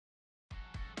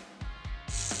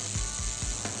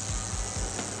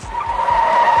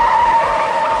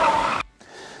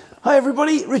Hi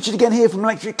everybody, Richard again here from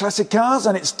Electric Classic Cars,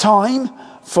 and it's time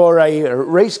for a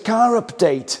race car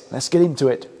update. Let's get into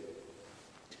it.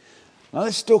 Now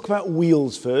let's talk about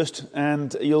wheels first,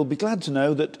 and you'll be glad to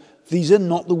know that these are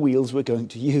not the wheels we're going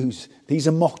to use. These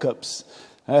are mock-ups.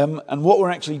 And what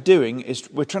we're actually doing is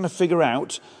we're trying to figure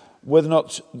out whether or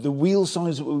not the wheel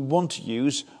size that we want to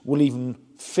use will even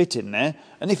fit in there,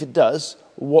 and if it does,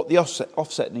 what the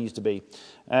offset needs to be.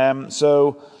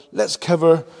 So let's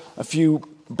cover a few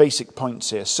basic points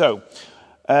here. So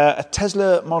a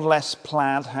Tesla Model S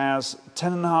Plaid has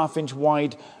 10.5-inch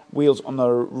wide wheels on the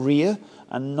rear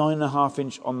and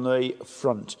 9.5-inch on the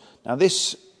front. Now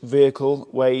this vehicle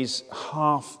weighs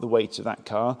half the weight of that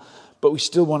car, but we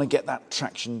still want to get that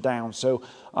traction down. So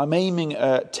I'm aiming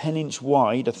a 10-inch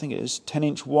wide, I think it is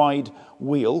 10-inch wide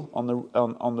wheel on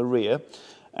the rear,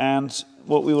 and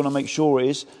what we want to make sure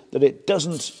is that it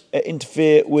doesn't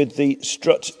interfere with the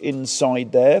strut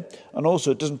inside there, and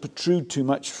also it doesn't protrude too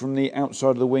much from the outside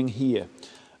of the wing here.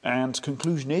 And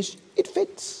conclusion is, it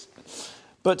fits.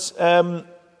 But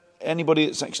anybody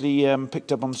that's actually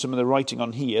picked up on some of the writing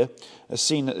on here has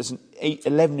seen that there's an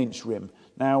 11-inch rim.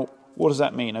 Now, what does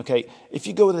that mean? Okay, if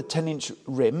you go with a 10-inch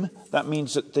rim, that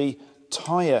means that the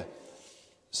tyre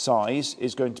size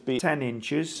is going to be 10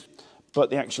 inches, but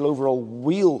the actual overall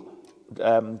wheel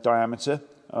diameter,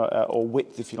 or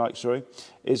width if you like, sorry,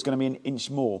 is going to be an inch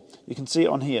more. You can see it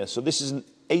on here. So this is an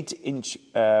 8-inch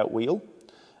wheel,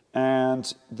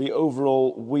 and the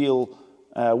overall wheel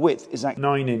width is at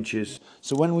 9 inches.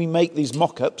 So when we make these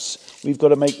mock-ups, we've got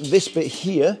to make this bit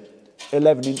here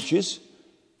 11 inches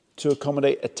to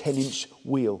accommodate a 10-inch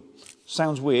wheel.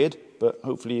 Sounds weird, but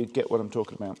hopefully you get what I'm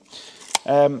talking about.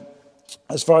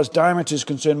 As far as diameter is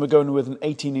concerned, we're going with an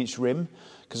 18-inch rim,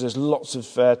 because there's lots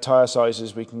of tyre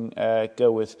sizes we can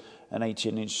go with an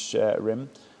 18-inch rim.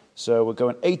 So we're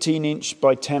going 18-inch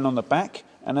by 10 on the back,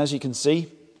 and as you can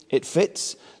see, it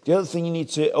fits. The other thing you need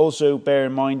to also bear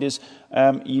in mind is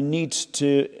you need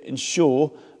to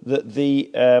ensure that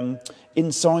the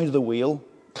inside of the wheel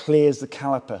clears the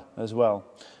caliper as well.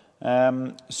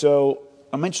 So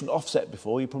I mentioned offset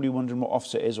before. You're probably wondering what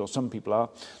offset is, or some people are.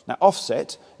 Now,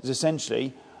 offset is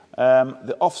essentially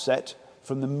the offset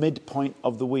from the midpoint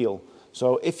of the wheel.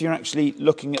 So if you're actually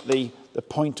looking at the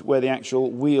point where the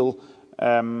actual wheel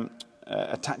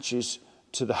attaches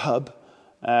to the hub,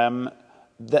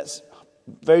 that's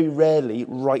very rarely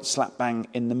right slap bang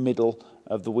in the middle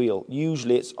of the wheel.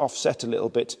 Usually it's offset a little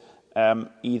bit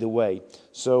either way.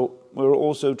 So we're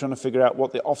also trying to figure out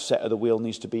what the offset of the wheel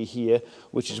needs to be here,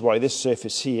 which is why this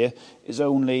surface here is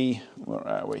only, where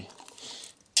are we,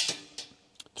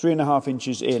 3.5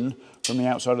 inches in from the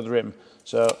outside of the rim.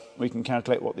 So we can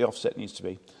calculate what the offset needs to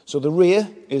be. So the rear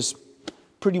is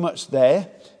pretty much there,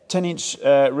 10-inch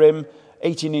rim,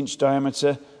 18-inch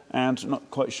diameter, and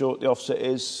not quite sure what the offset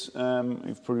is.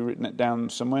 We've probably written it down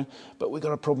somewhere, but we've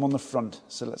got a problem on the front.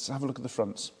 So let's have a look at the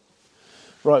fronts.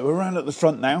 Right, we're around at the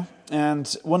front now, and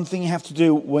one thing you have to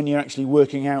do when you're actually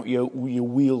working out your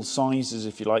wheel sizes,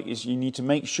 if you like, is you need to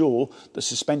make sure the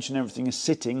suspension and everything is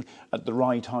sitting at the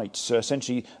right height. So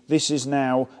essentially, this is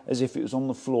now as if it was on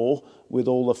the floor with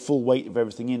all the full weight of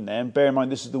everything in there. And bear in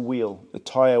mind, this is the wheel. The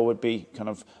tyre would be kind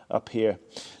of up here.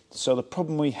 So the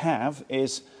problem we have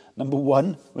is, number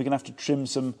one, we're going to have to trim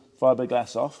some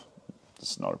fiberglass off.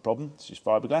 That's not a problem, it's just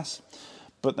fiberglass.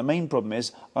 But the main problem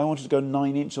is I wanted to go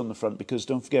 9-inch on the front, because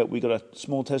don't forget we've got a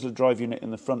small Tesla drive unit in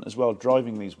the front as well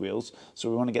driving these wheels, so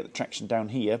we want to get the traction down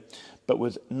here. But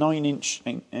with 9-inch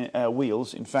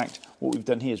wheels, in fact, what we've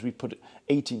done here is we put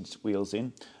 8-inch wheels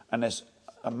in, and there's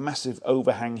a massive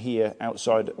overhang here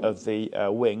outside of the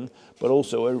wing, but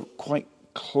also we're quite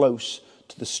close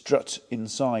to the strut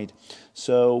inside.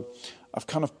 So I've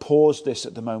kind of paused this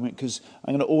at the moment because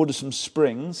I'm going to order some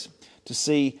springs to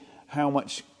see how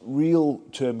much real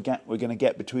term gap we're going to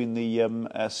get between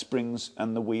the springs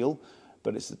and the wheel,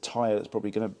 but it's the tyre that's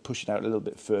probably going to push it out a little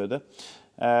bit further.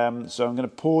 So I'm going to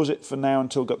pause it for now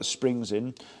until I've got the springs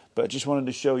in, but I just wanted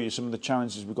to show you some of the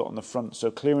challenges we've got on the front.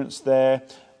 So clearance there,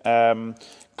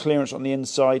 clearance on the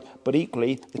inside, but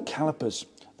equally the calipers.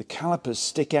 The calipers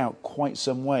stick out quite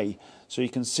some way. So you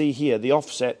can see here the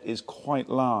offset is quite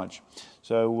large.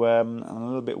 So I'm a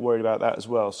little bit worried about that as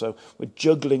well. So we're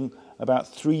juggling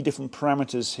about 3 different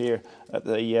parameters here at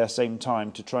the same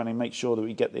time to try and make sure that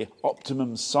we get the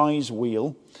optimum size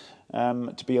wheel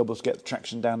to be able to get the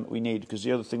traction down that we need. Because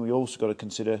the other thing we also got to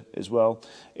consider as well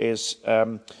is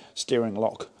steering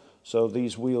lock. So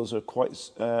these wheels are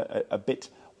quite a bit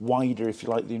wider, if you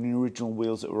like, than the original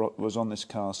wheels that was on this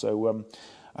car. So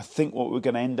I think what we're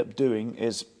going to end up doing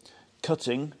is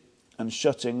cutting and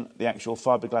shutting the actual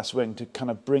fiberglass wing to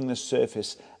kind of bring the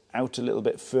surface out a little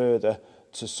bit further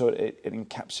so it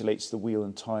encapsulates the wheel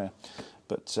and tyre.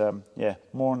 But yeah,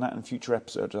 more on that in future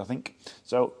episodes, I think.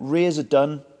 So rears are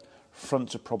done,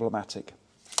 fronts are problematic.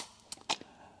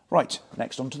 Right,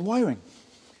 next on to the wiring.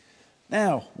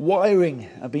 Now, wiring.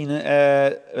 I've been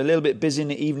a little bit busy in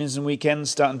the evenings and weekends,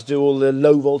 starting to do all the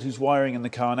low voltage wiring in the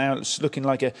car now. It's looking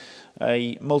like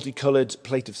a multicoloured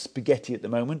plate of spaghetti at the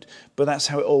moment, but that's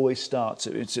how it always starts.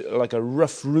 It's like a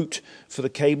rough route for the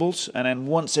cables, and then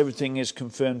once everything is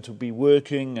confirmed to be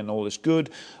working and all is good,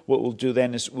 what we'll do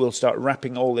then is we'll start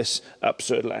wrapping all this up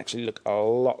so it'll actually look a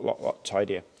lot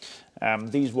tidier.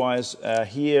 These wires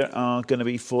here are going to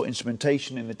be for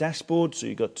instrumentation in the dashboard. So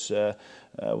you've got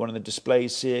one of the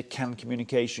displays here, CAN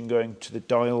communication going to the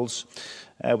dials.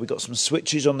 We've got some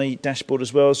switches on the dashboard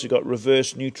as well. So you've got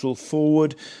reverse, neutral,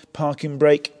 forward, parking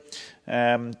brake,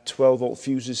 12-volt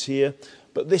fuses here.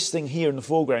 But this thing here in the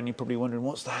foreground, you're probably wondering,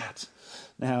 what's that?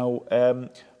 Now,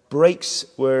 brakes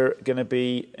were going to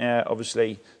be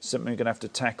obviously something we're going to have to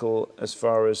tackle as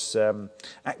far as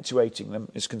actuating them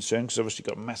is concerned, because obviously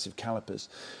you've got massive calipers.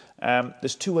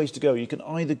 There's two ways to go. You can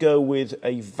either go with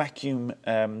a vacuum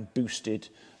boosted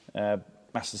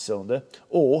master cylinder,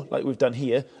 or, like we've done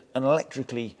here, an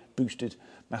electrically boosted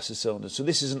master cylinder. So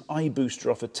this is an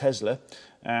iBooster off a Tesla,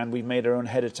 and we've made our own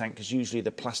header tank, because usually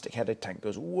the plastic header tank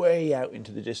goes way out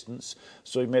into the distance.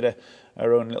 So we've made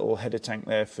our own little header tank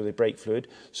there for the brake fluid.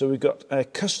 So we've got a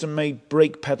custom-made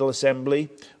brake pedal assembly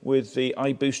with the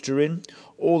iBooster in.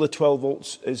 All the 12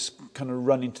 volts is kind of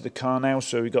run into the car now.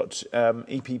 So we've got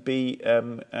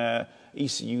EPB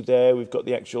ECU there. We've got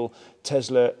the actual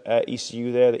Tesla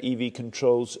ECU there, the EV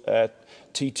controls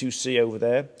T2C over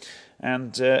there.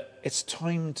 And it's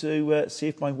time to see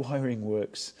if my wiring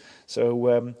works.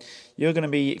 So you're going to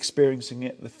be experiencing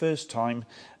it the first time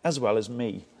as well as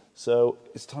me. So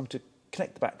it's time to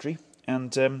connect the battery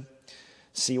and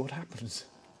see what happens.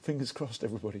 Fingers crossed,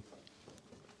 everybody.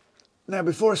 Now,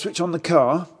 before I switch on the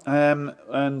car,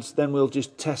 and then we'll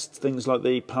just test things like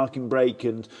the parking brake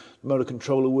and motor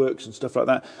controller works and stuff like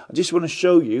that, I just want to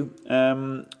show you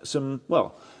some,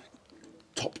 well,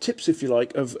 top tips, if you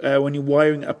like, of when you're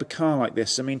wiring up a car like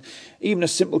this. I mean, even a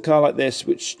simple car like this,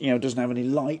 which, you know, doesn't have any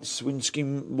lights,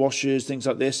 windscreen washers, things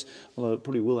like this, although it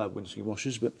probably will have windscreen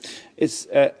washers, but it's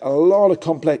a lot of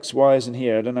complex wires in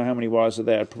here. I don't know how many wires are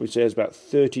there. I'd probably say there's about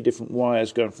 30 different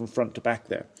wires going from front to back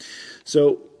there.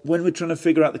 So when we're trying to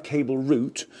figure out the cable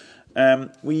route,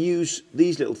 we use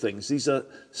these little things. These are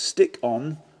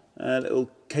stick-on little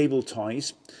cable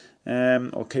ties.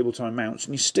 Or cable tie mounts,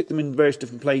 and you stick them in various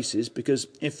different places, because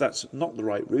if that's not the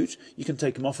right route, you can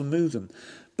take them off and move them.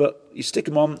 But you stick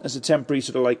them on as a temporary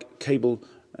sort of like cable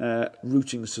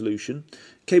routing solution,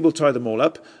 cable tie them all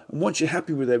up, and once you're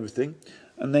happy with everything,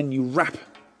 and then you wrap,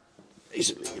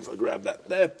 basically, if I grab that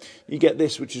there, you get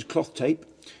this, which is cloth tape.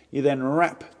 You then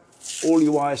wrap all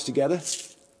your wires together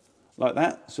like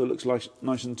that, so it looks like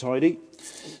nice and tidy.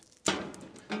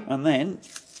 And then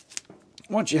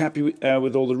once you're happy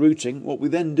with all the routing, what we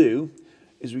then do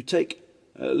is we take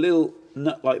a little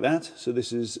nut like that. So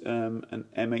this is an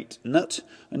M8 nut,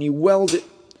 and you weld it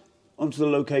onto the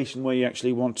location where you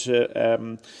actually want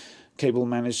to cable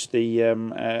manage the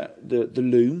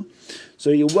loom. So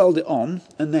you weld it on,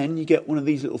 and then you get one of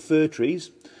these little fir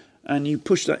trees, and you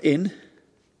push that in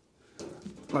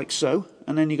like so,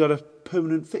 and then you got a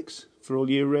permanent fix for all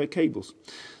your cables.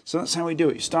 So that's how we do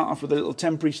it. You start off with a little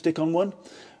temporary stick-on one,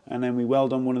 and then we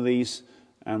weld on one of these,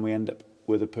 and we end up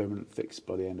with a permanent fix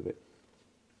by the end of it.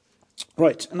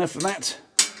 Right, enough of that.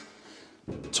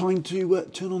 Time to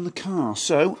turn on the car.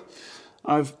 So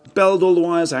I've belled all the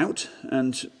wires out,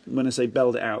 and when I say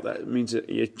belled it out, that means that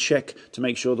you check to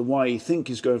make sure the wire you think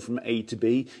is going from A to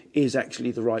B is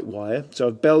actually the right wire. So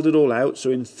I've belled it all out,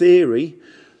 so in theory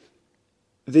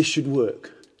this should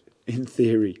work, in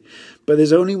theory. But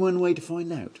there's only one way to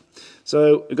find out.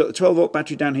 So we've got the 12-volt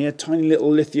battery down here, tiny little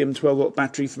lithium 12-volt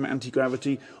battery from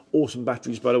Anti-Gravity. Awesome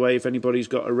batteries, by the way. If anybody's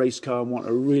got a race car and want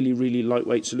a really, really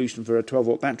lightweight solution for a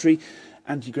 12-volt battery,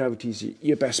 Anti-Gravity's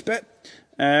your best bet.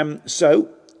 So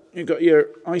you've got your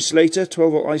isolator,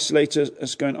 12-volt isolator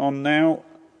that's going on now.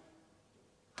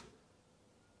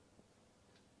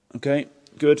 Okay,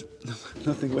 good.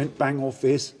 Nothing went bang or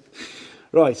fizz.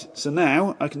 Right, so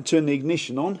now I can turn the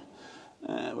ignition on,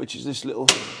 which is this little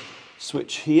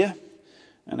switch here.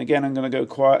 And again, I'm going to go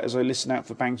quiet as I listen out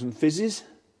for bangs and fizzes.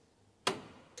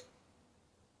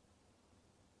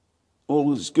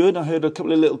 All is good. I heard a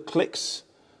couple of little clicks.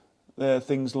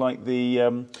 Things like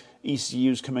the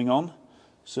ECUs coming on.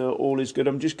 So all is good.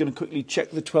 I'm just going to quickly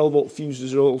check the 12-volt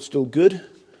fuses are all still good.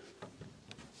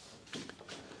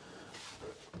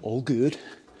 All good.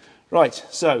 Right,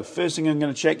 so first thing I'm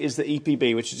going to check is the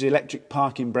EPB, which is the electric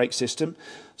parking brake system.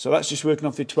 So that's just working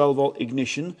off the 12-volt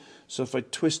ignition. So if I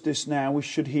twist this now, we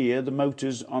should hear the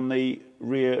motors on the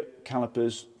rear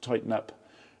calipers tighten up.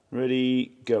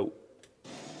 Ready, go.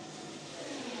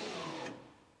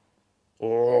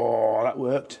 Oh, that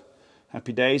worked.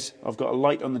 Happy days. I've got a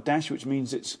light on the dash, which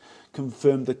means it's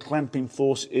confirmed the clamping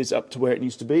force is up to where it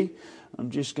needs to be.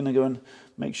 I'm just going to go and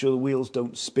make sure the wheels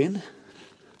don't spin.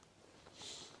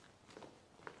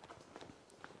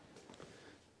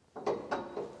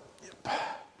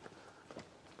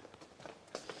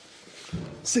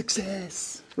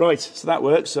 Success! Right, so that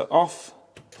works. So off.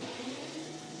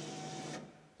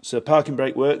 So parking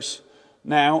brake works.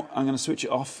 Now I'm going to switch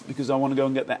it off because I want to go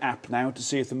and get the app now to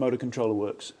see if the motor controller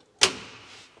works.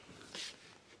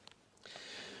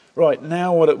 Right,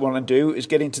 now what I want to do is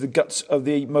get into the guts of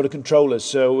the motor controller.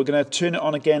 So we're going to turn it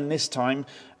on again this time,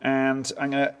 and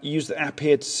I'm going to use the app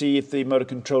here to see if the motor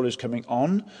controller is coming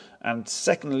on. And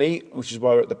secondly, which is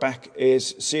why we're at the back,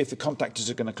 is see if the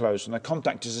contactors are going to close. And the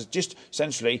contactors are just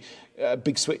essentially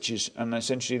big switches, and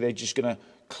essentially they're just going to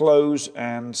close,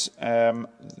 and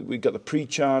we've got the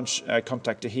pre-charge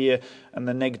contactor here and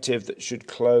the negative that should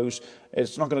close.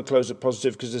 It's not going to close at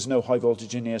positive because there's no high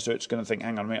voltage in here, so it's going to think,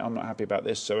 hang on a minute, I'm not happy about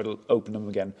this, so it'll open them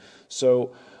again.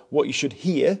 So what you should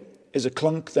hear is a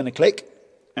clunk, then a click,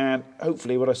 and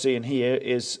hopefully what I see in here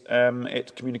is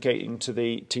it communicating to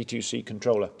the T2C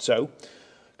controller. So,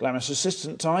 glamorous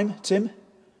assistant time. Tim,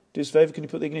 do us a favour, can you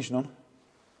put the ignition on?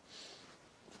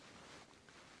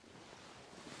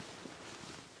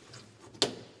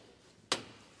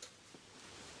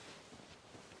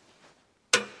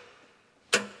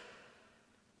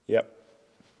 Yep,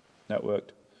 that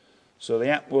worked. So the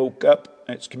app woke up,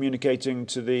 it's communicating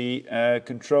to the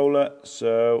controller,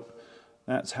 so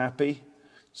that's happy.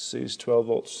 See, there's 12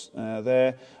 volts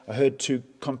there. I heard two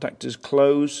contactors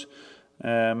close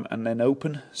and then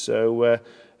open, so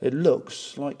it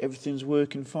looks like everything's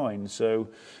working fine. So,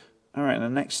 all right, and the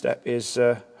next step is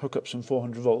hook up some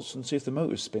 400 volts and see if the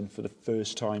motors spin for the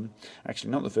first time.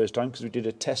 Actually, not the first time, because we did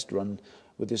a test run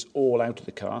with this all out of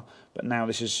the car, but now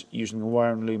this is using the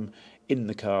wire and loom in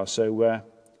the car. So,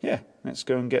 yeah, let's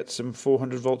go and get some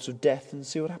 400 volts of death and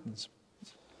see what happens.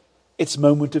 It's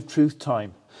moment of truth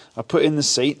time. I put in the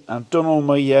seat. I've done all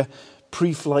my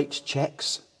pre-flight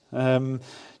checks. What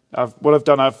I've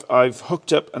done, I've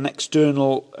hooked up an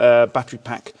external battery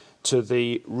pack to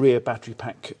the rear battery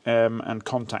pack and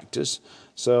contactors.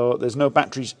 So there's no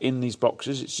batteries in these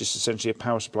boxes. It's just essentially a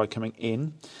power supply coming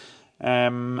in.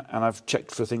 And I've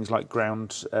checked for things like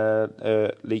ground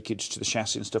leakage to the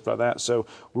chassis and stuff like that. So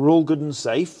we're all good and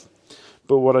safe.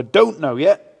 But what I don't know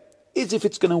yet is if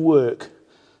it's going to work.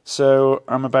 So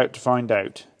I'm about to find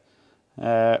out.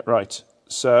 Right,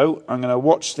 so I'm going to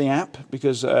watch the app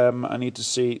because I need to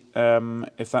see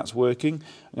if that's working.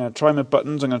 I'm going to try my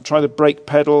buttons, I'm going to try the brake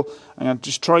pedal, I'm going to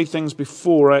just try things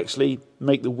before I actually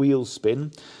make the wheels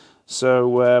spin.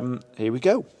 So here we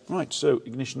go. Right, so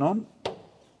ignition on.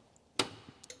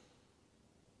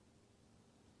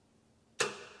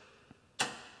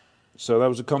 So that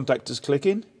was the contactors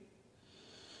clicking,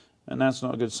 and that's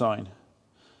not a good sign.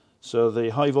 So the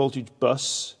high voltage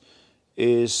bus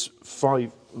is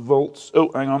 5 volts. Oh,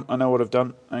 hang on, I know what I've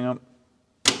done. Hang on.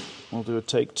 We'll do a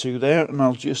take 2 there, and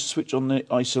I'll just switch on the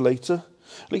isolator.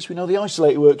 At least we know the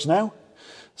isolator works now.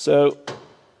 So,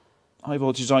 high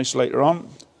voltage isolator on.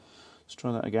 Let's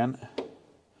try that again.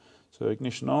 So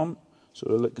ignition on. So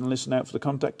we're going to listen out for the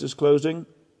contactors closing.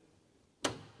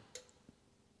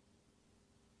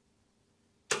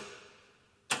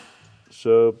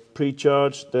 So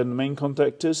pre-charge, then the main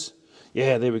contactors.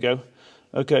 Yeah, there we go.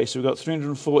 Okay, so we've got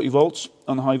 340 volts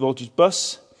on the high voltage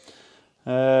bus.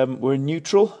 We're in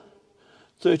neutral.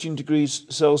 13 degrees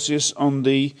Celsius on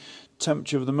the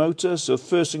temperature of the motor. So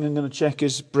first thing I'm going to check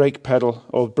is brake pedal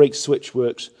or brake switch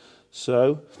works.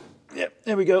 So, yeah,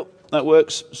 there we go. That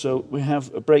works. So we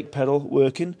have a brake pedal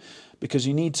working because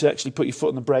you need to actually put your foot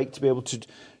on the brake to be able to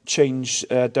change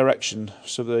direction.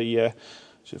 So the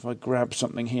so if I grab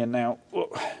something here now,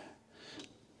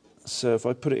 so if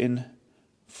I put it in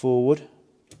forward,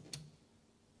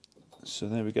 so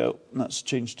there we go, that's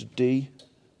changed to D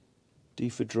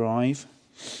for drive.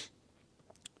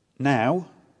 Now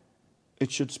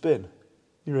it should spin.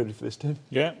 You ready for this, Tim?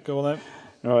 Yeah, go on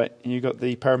then. Right, you got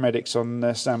the paramedics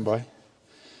on standby.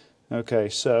 Okay,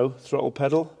 so throttle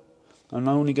pedal. I'm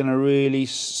only going to really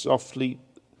softly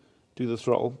do the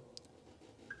throttle.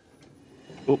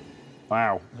 Oh,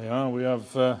 wow. Yeah, we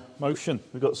have motion.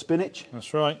 We've got spinach.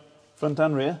 That's right. Front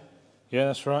and rear. Yeah,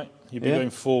 that's right. You'd be going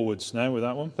forwards now with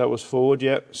that one. That was forward,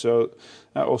 yeah. So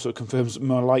that also confirms that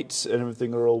my lights and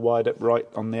everything are all wired up right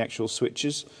on the actual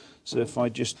switches. So if I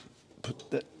just put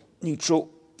the neutral,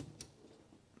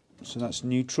 so that's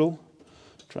neutral,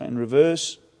 try and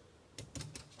reverse.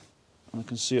 I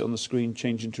can see it on the screen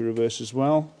changing to reverse as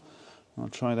well. I'll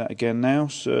try that again now.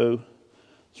 So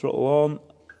throttle on.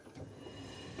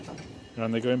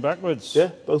 And they're going backwards.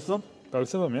 Yeah, both of them.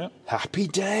 Both of them, yeah. Happy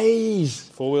days.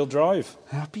 Four-wheel drive.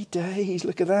 Happy days.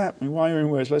 Look at that. My wiring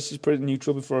works. Let's just put it in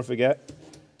neutral before I forget.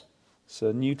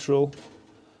 So neutral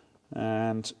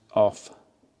and off.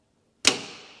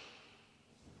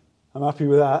 I'm happy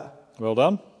with that. Well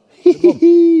done.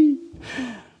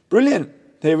 Brilliant.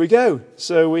 Here we go.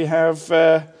 So we have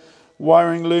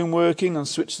wiring loom working, and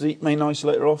switch the main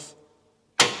isolator off.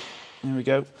 There we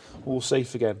go. All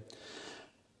safe again.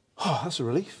 Oh, that's a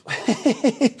relief.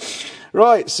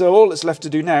 Right, so all that's left to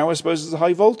do now, I suppose, is the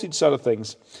high voltage side of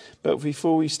things. But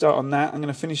before we start on that, I'm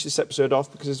going to finish this episode off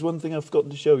because there's one thing I've forgotten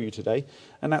to show you today,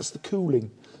 and that's the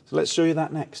cooling. So let's show you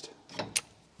that next.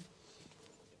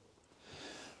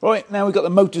 Right, now we've got the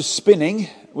motors spinning.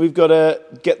 We've got to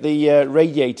get the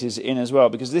radiators in as well,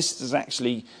 because this is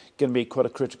actually going to be quite a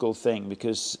critical thing,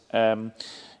 because a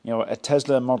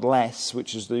Tesla Model S,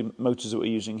 which is the motors that we're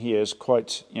using here, is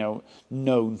quite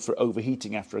known for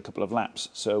overheating after a couple of laps.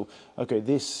 So, okay,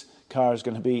 this car is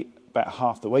going to be about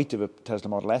half the weight of a Tesla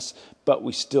Model S, but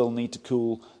we still need to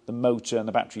cool the motor and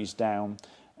the batteries down,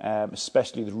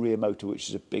 especially the rear motor, which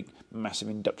is a big, massive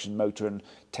induction motor and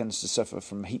tends to suffer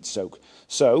from heat soak.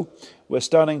 So we're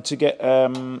starting to get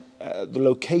the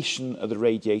location of the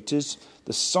radiators.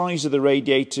 The size of the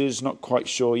radiators, not quite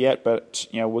sure yet, but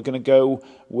we're going to go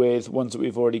with ones that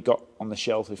we've already got on the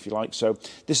shelf, if you like. So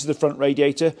this is the front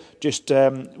radiator, just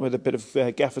with a bit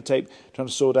of gaffer tape, trying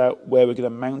to sort out where we're going to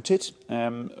mount it.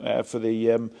 For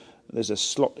the there's a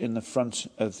slot in the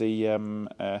front of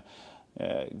the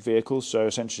vehicle, so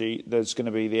essentially there's going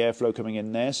to be the airflow coming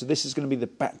in there. So this is going to be the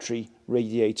battery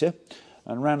radiator,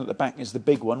 and round at the back is the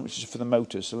big one, which is for the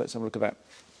motors. So let's have a look at that.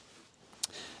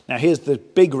 Now here's the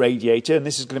big radiator, and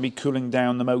this is going to be cooling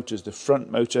down the motors, the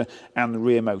front motor and the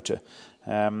rear motor.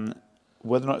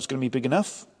 Whether or not it's going to be big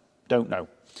enough, don't know.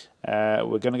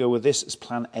 We're going to go with this as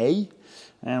plan A,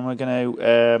 and we're going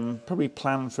to probably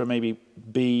plan for maybe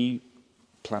B,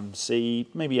 plan C,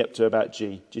 maybe up to about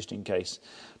G, just in case.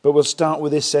 But we'll start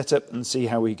with this setup and see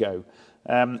how we go.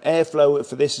 Airflow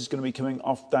for this is going to be coming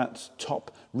off that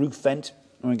top roof vent,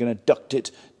 and we're going to duct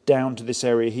it down to this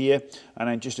area here, and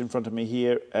then just in front of me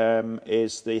here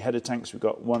is the header tanks. We've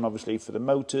got one obviously for the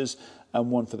motors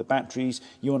and one for the batteries.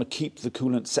 You want to keep the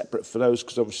coolant separate for those,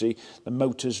 because obviously the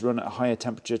motors run at a higher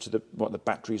temperature to what the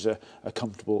batteries are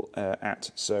comfortable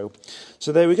at. So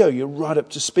there we go. You're right up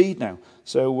to speed now.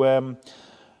 So I'm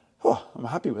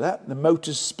happy with that. The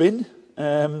motors spin.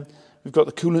 We've got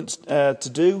the coolant to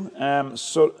do.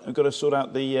 So we've got to sort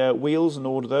out the wheels and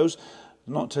order those.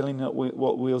 I'm not telling you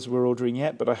what wheels we're ordering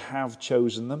yet, but I have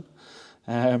chosen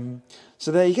them.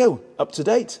 So there you go, up to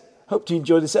date. Hope you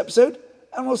enjoyed this episode,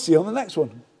 and we'll see you on the next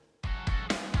one.